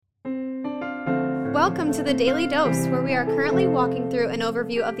Welcome to the Daily Dose, where we are currently walking through an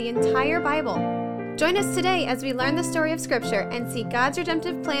overview of the entire Bible. Join us today as we learn the story of Scripture and see God's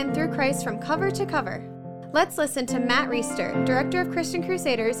redemptive plan through Christ from cover to cover. Let's listen to Matt Reisetter, Director of Christian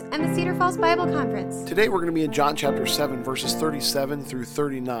Crusaders and the Cedar Falls Bible Conference. Today we're going to be in John chapter 7, verses 37 through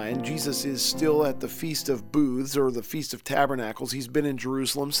 39. Jesus is still at the Feast of Booths, or the Feast of Tabernacles. He's been in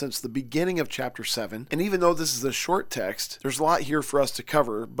Jerusalem since the beginning of chapter 7. And even though this is a short text, there's a lot here for us to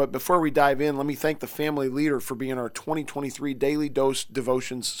cover. But before we dive in, let me thank the Family Leader for being our 2023 Daily Dose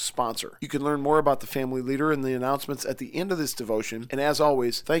Devotions sponsor. You can learn more about the Family Leader in the announcements at the end of this devotion. And as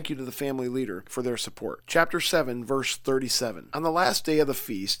always, thank you to the Family Leader for their support. Chapter 7, verse 37. On the last day of the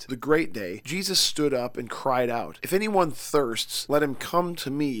feast, the great day, Jesus stood up and cried out, "If anyone thirsts, let him come to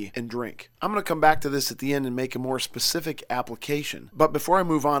me and drink." I'm going to come back to this at the end and make a more specific application. But before I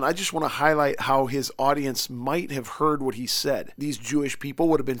move on, I just want to highlight how his audience might have heard what he said. These Jewish people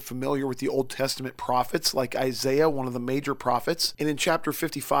would have been familiar with the Old Testament prophets like Isaiah, one of the major prophets. And in chapter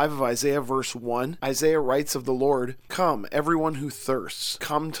 55 of Isaiah, verse 1, Isaiah writes of the Lord, "Come, everyone who thirsts,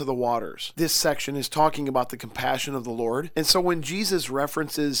 come to the waters." This section is talking about the compassion of the Lord. And so when Jesus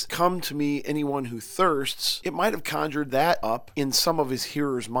references, "Come to me, anyone who thirsts," it might have conjured that up in some of his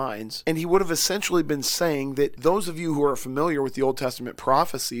hearers' minds. And he would have essentially been saying that those of you who are familiar with the Old Testament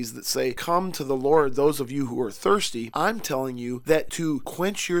prophecies that say, "Come to the Lord, those of you who are thirsty," I'm telling you that to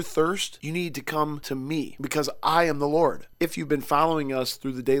quench your thirst, you need to come to me, because I am the Lord. If you've been following us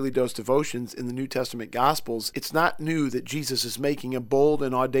through the Daily Dose Devotions in the New Testament Gospels, it's not new that Jesus is making a bold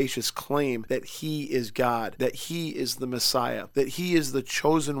and audacious claim that he is God, that he is the Messiah, that he is the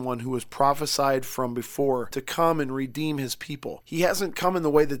chosen one who was prophesied from before to come and redeem his people. He hasn't come in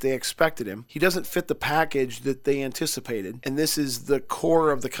the way that they expected him. He doesn't fit the package that they anticipated. And this is the core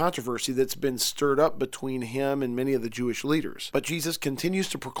of the controversy that's been stirred up between him and many of the Jewish leaders. But Jesus continues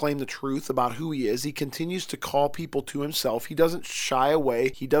to proclaim the truth about who he is. He continues to call people to himself. He doesn't shy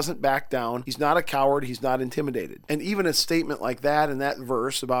away. He doesn't back down. He's not a coward. He's not intimidated. And even a statement like that in that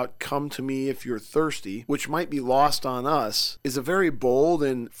verse about "come to me if you're thirsty," which might be lost on us, is a very bold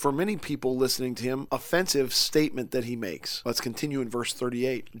and, for many people listening to him, offensive statement that he makes. Let's continue in verse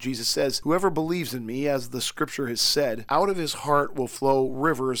 38. Jesus says, "Whoever believes in me, as the scripture has said, out of his heart will flow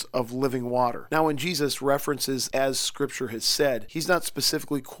rivers of living water." Now, when Jesus references "as scripture has said," he's not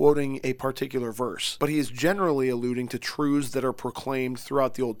specifically quoting a particular verse, but he is generally alluding to truths that are proclaimed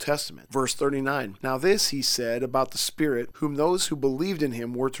throughout the Old Testament. Verse 39, "Now this he said about the Spirit, whom those who believed in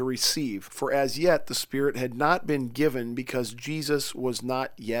him were to receive, for as yet the Spirit had not been given because Jesus was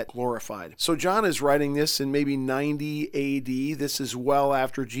not yet glorified." So John is writing this in maybe 90 AD. This is well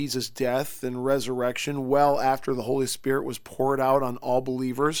after Jesus' death and resurrection, well after the Holy Spirit was poured out on all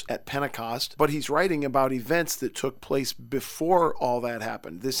believers at Pentecost. But he's writing about events that took place before all that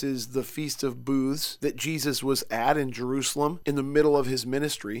happened. This is the Feast of Booths that Jesus was at in Jerusalem in the middle of his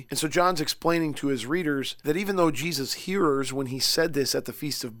ministry. And so John's explaining to his readers that even though Jesus' hearers, when he said this at the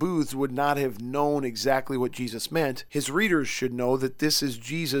Feast of Booths, would not have known exactly what Jesus meant, his readers should know that this is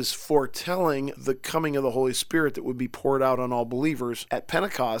Jesus foretelling the coming of the Holy Spirit that would be poured out on all believers at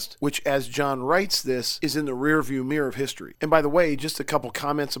Pentecost, which, as John writes this, is in the rearview mirror of history. And by the way, just a couple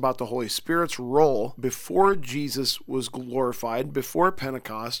comments about the Holy Spirit's role before Jesus was glorified, before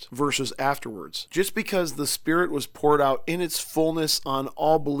Pentecost, versus afterwards. Just because the Spirit was poured out in its fullness on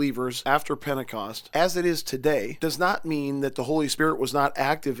all believers after Pentecost, as it is today, does not mean that the Holy Spirit was not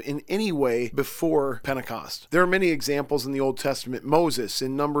active in any way before Pentecost. There are many examples in the Old Testament: Moses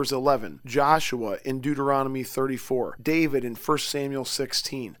in Numbers 11, Joshua in Deuteronomy 34, David in 1 Samuel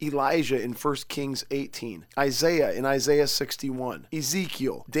 16, Elijah in 1 Kings 18, Isaiah in Isaiah 61,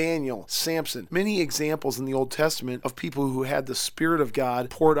 Ezekiel, Daniel, Samson. Many examples in the Old Testament of people who had the Spirit of God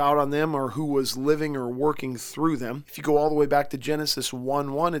poured out on them, or who was living or working through them. If you go all the way back to Genesis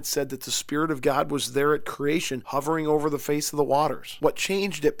 1:1, it said that the Spirit of God was there at creation, hovering over the face of the waters. What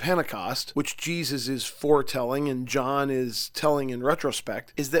changed at Pentecost, which Jesus is foretelling and John is telling in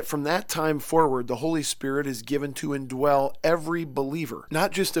retrospect, is that from that time forward, the Holy Spirit is given to indwell every believer.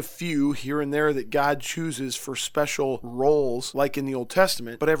 Not just a few here and there that God chooses for special roles like in the Old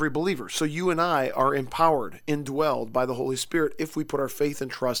Testament, but every believer. So you and I are empowered, indwelled by the Holy Spirit if we put our faith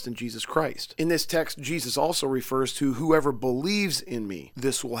and trust in Jesus Christ. In this text, Jesus also refers to "whoever believes in me,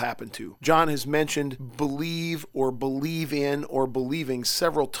 this will happen to." John has mentioned believe or believe in or believing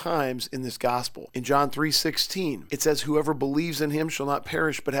several times in this gospel. gospel. In John 3:16, it says, whoever believes in him shall not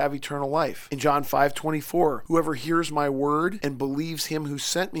perish but have eternal life. In John 5:24, whoever hears my word and believes him who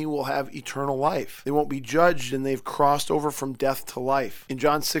sent me will have eternal life. They won't be judged, and they've crossed over from death to life. In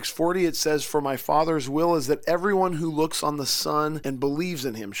John 6:40, it says, for my Father's will is that everyone who looks on the Son and believes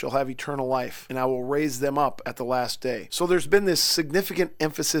in him shall have eternal life, and I will raise them up at the last day. So there's been this significant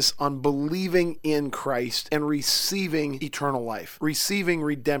emphasis on believing in Christ and receiving eternal life, receiving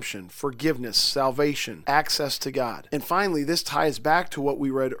redemption, forgiveness, salvation, access to God. And finally, this ties back to what we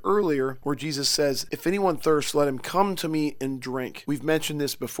read earlier, where Jesus says, if anyone thirsts, let him come to me and drink. We've mentioned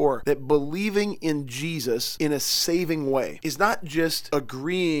this before, that believing in Jesus in a saving way is not just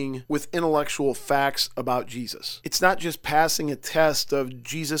agreeing with intellectual facts about Jesus. It's not just passing a test of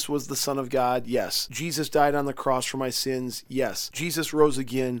Jesus was the Son of God, yes. Jesus died on the cross for my sins, yes. Jesus rose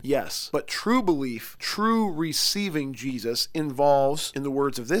again, yes. But true belief, true receiving Jesus involves, in the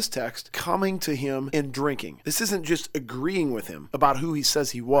words of this text, coming to him and drinking. This isn't just agreeing with him about who he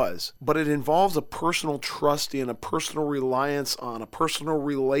says he was, but it involves a personal trust in, a personal reliance on, a personal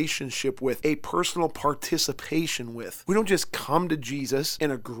relationship with, a personal participation with. We don't just come to Jesus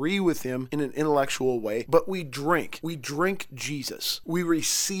and agree with him in an intellectual way, but we drink. We drink Jesus. We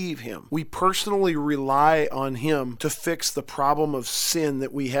receive him. We personally rely on him to fix the problem of sin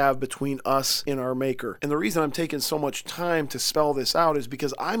that we have between us and our Maker. And the reason I'm taking so much time to spell this out is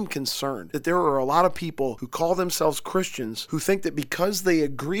because I'm concerned that there are a lot of people who call themselves Christians who think that because they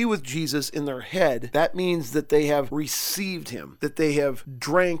agree with Jesus in their head, that means that they have received him, that they have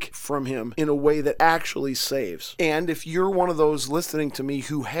drank from him in a way that actually saves. And if you're one of those listening to me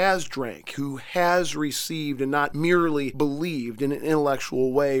who has drank, who has received and not merely believed in an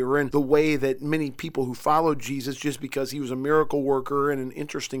intellectual way or in the way that many people who followed Jesus just because he was a miracle worker and an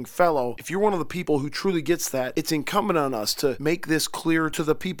interesting fellow, if you're one of the people who truly gets that, it's incumbent on us to make this clear to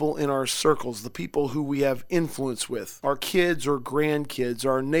the people in our circles, the people who we have influence with, our kids or grandkids,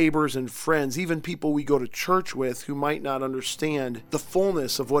 our neighbors and friends, even people we go to church with who might not understand the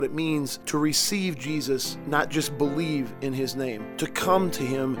fullness of what it means to receive Jesus, not just believe in his name, to come to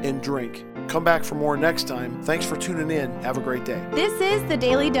him and drink. Come back for more next time. Thanks for tuning in. Have a great day. This is The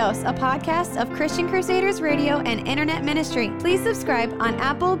Daily Dose, a podcast of Christian Crusaders Radio and Internet Ministry. Please subscribe on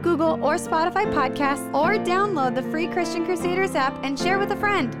Apple, Google, or Spotify podcasts, or download the free Christian Crusaders app and share with a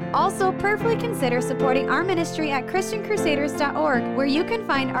friend. Also, prayerfully consider supporting our ministry at ChristianCrusaders.org, where you can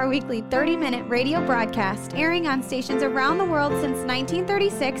find our weekly 30-minute radio broadcast airing on stations around the world since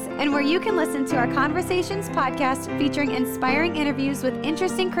 1936, and where you can listen to our Conversations podcast featuring inspiring interviews with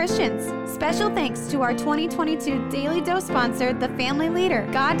interesting Christians. Special thanks to our 2022 Daily Dose sponsor, The Family Leader.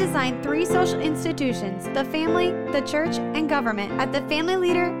 God designed 3 social institutions, the family, the church, and government. At The Family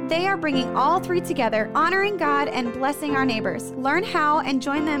Leader, they are bringing all 3 together, honoring God and blessing our neighbors. Learn how and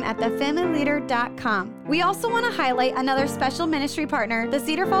join them at thefamilyleader.com. We also want to highlight another special ministry partner, the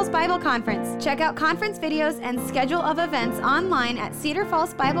Cedar Falls Bible Conference. Check out conference videos and schedule of events online at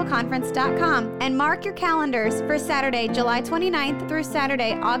cedarfallsbibleconference.com and mark your calendars for Saturday, July 29th through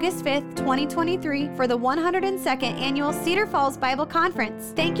Saturday, August 5th, 2023 for the 102nd Annual Cedar Falls Bible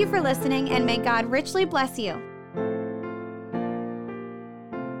Conference. Thank you for listening, and may God richly bless you.